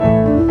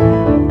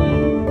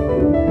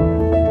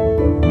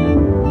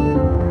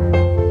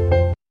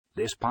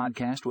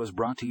podcast was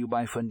brought to you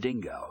by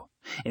Fundingo.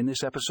 In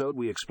this episode,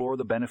 we explore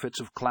the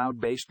benefits of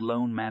cloud-based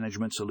loan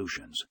management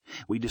solutions.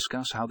 We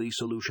discuss how these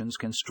solutions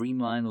can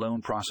streamline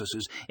loan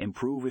processes,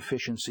 improve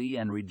efficiency,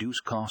 and reduce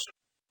cost.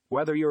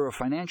 Whether you're a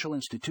financial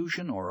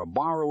institution or a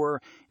borrower,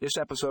 this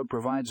episode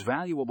provides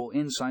valuable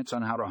insights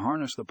on how to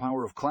harness the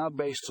power of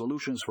cloud-based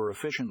solutions for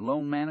efficient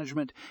loan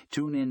management.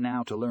 Tune in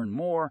now to learn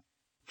more.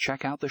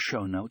 Check out the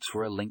show notes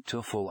for a link to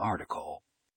a full article.